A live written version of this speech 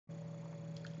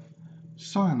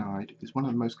Cyanide is one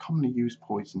of the most commonly used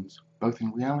poisons, both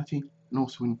in reality and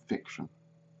also in fiction.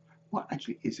 What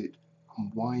actually is it,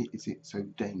 and why is it so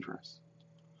dangerous?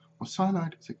 Well,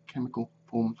 cyanide is a chemical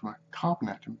formed from a carbon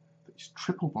atom that is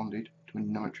triple bonded to a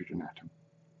nitrogen atom.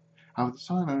 However, the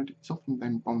cyanide is often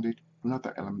then bonded to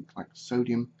another element like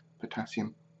sodium,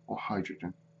 potassium, or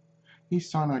hydrogen. These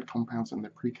cyanide compounds and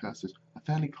their precursors are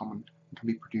fairly common and can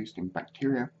be produced in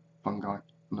bacteria, fungi,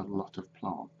 and a lot of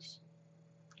plants.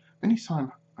 Many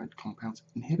cyanide compounds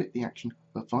inhibit the action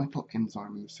of a vital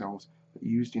enzyme in the cells that are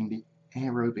used in the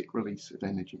aerobic release of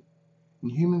energy. In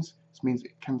humans, this means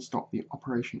it can stop the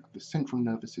operation of the central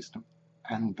nervous system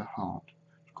and the heart,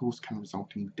 which of course can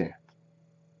result in death.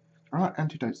 There are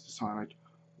antidotes to cyanide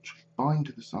which bind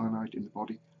to the cyanide in the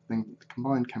body, then the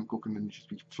combined chemical can then just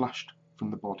be flushed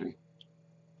from the body.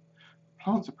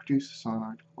 Plants that produce the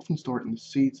cyanide often store it in the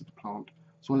seeds of the plant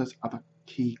as well as other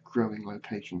key growing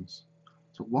locations.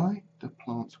 So why do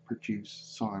plants produce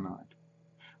cyanide?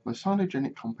 Well,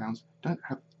 cyanogenic compounds don't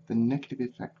have the negative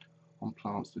effect on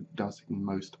plants that it does in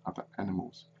most other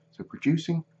animals. So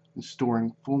producing and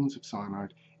storing forms of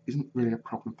cyanide isn't really a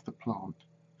problem for the plant.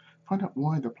 To find out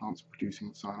why the plants are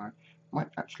producing cyanide might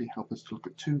actually help us to look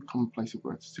at two common places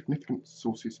where significant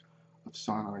sources of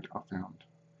cyanide are found.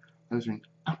 Those are in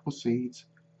apple seeds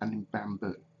and in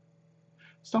bamboo.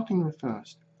 Starting with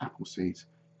first, apple seeds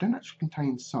don't actually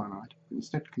contain cyanide, but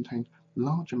instead contain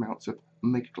large amounts of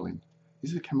amygdalin.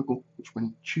 This is a chemical which,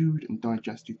 when chewed and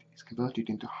digested, is converted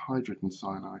into hydrogen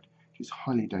cyanide, which is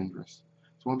highly dangerous.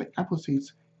 So while the apple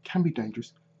seeds can be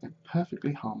dangerous, they're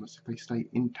perfectly harmless if they stay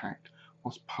intact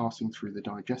whilst passing through the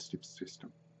digestive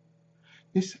system.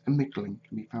 This amygdalin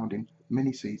can be found in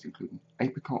many seeds, including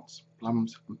apricots,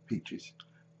 plums, and peaches.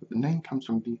 But the name comes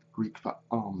from the Greek for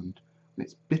almond, and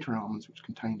it's bitter almonds which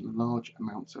contain large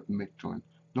amounts of amygdalin,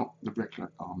 not the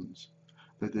regular almonds,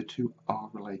 though the two are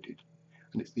related.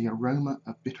 And it's the aroma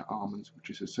of bitter almonds which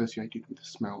is associated with the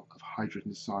smell of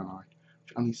hydrogen cyanide,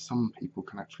 which only some people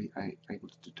can actually be able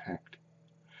to detect.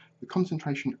 The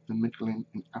concentration of the amygdalin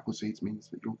in apple seeds means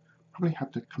that you'll probably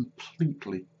have to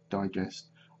completely digest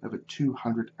over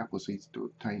 200 apple seeds to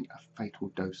obtain a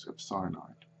fatal dose of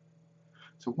cyanide.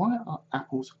 So why are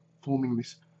apples forming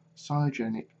this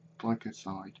cyanogenic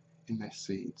glycoside in their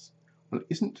seeds? Well, it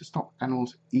isn't to stop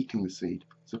animals eating the seed,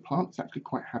 so the plant is actually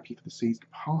quite happy for the seeds to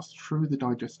pass through the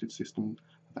digestive system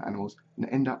of the animals and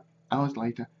end up hours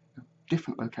later in a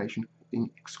different location being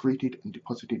excreted and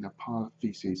deposited in a pile of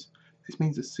feces. This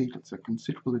means the seed has a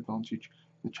considerable advantage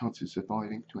in the chance of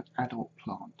surviving to an adult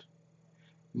plant.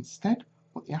 Instead,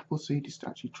 what the apple seed is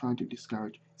actually trying to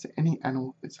discourage is that any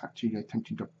animal that's actually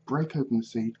attempting to break open the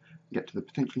seed and get to the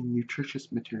potentially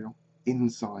nutritious material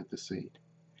inside the seed.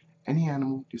 Any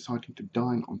animal deciding to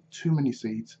dine on too many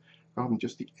seeds rather than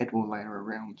just the edible layer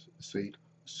around the seed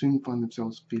will soon find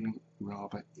themselves feeling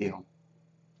rather ill.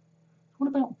 What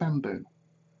about bamboo?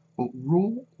 Well,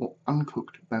 raw or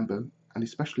uncooked bamboo, and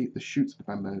especially the shoots of the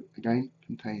bamboo, again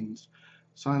contains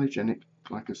cyanogenic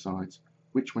glycosides,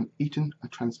 which when eaten are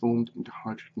transformed into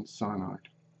hydrogen cyanide,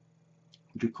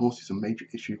 which of course is a major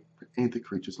issue for any of the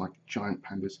creatures like giant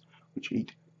pandas, which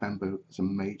eat bamboo as a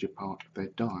major part of their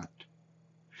diet.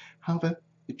 However,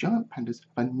 the giant pandas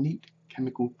have a neat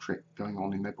chemical trick going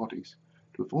on in their bodies.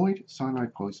 To avoid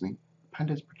cyanide poisoning, the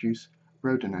pandas produce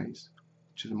rhodonase,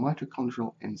 which is a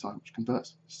mitochondrial enzyme which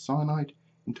converts cyanide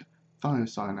into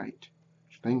thiocyanate,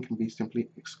 which then can be simply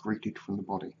excreted from the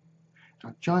body.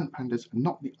 Now, giant pandas are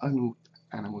not the only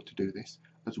animal to do this,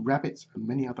 as rabbits and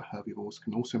many other herbivores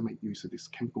can also make use of this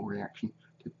chemical reaction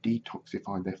to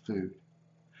detoxify their food.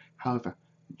 However,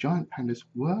 the giant pandas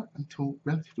were, until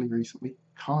relatively recently,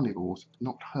 carnivores,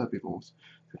 not herbivores,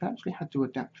 so they actually had to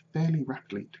adapt fairly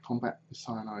rapidly to combat the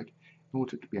cyanide in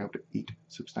order to be able to eat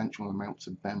substantial amounts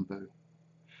of bamboo.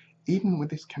 Even with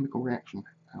this chemical reaction,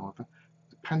 however,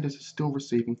 the pandas are still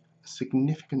receiving a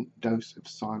significant dose of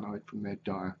cyanide from their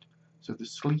diet, so the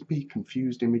sleepy,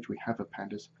 confused image we have of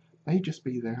pandas may just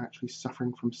be they're actually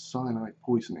suffering from cyanide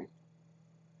poisoning.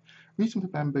 The reason for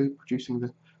bamboo producing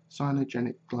the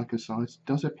cyanogenic glycosides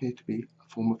does appear to be a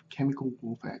form of chemical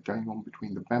warfare going on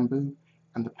between the bamboo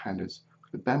and the pandas,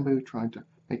 with the bamboo trying to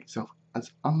make itself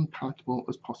as unpalatable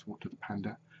as possible to the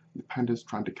panda, and the pandas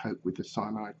trying to cope with the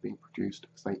cyanide being produced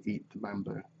as they eat the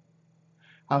bamboo.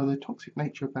 However, the toxic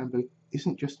nature of bamboo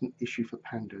isn't just an issue for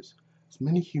pandas, as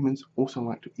many humans also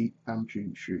like to eat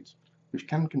bamboo shoots, which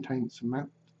can contain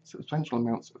substantial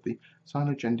amounts of the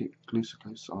cyanogenic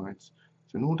glycosides.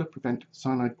 So in order to prevent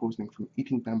cyanide poisoning from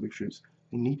eating bamboo shoots,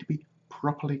 they need to be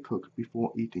properly cooked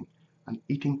before eating, and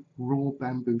eating raw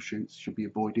bamboo shoots should be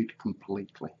avoided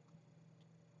completely.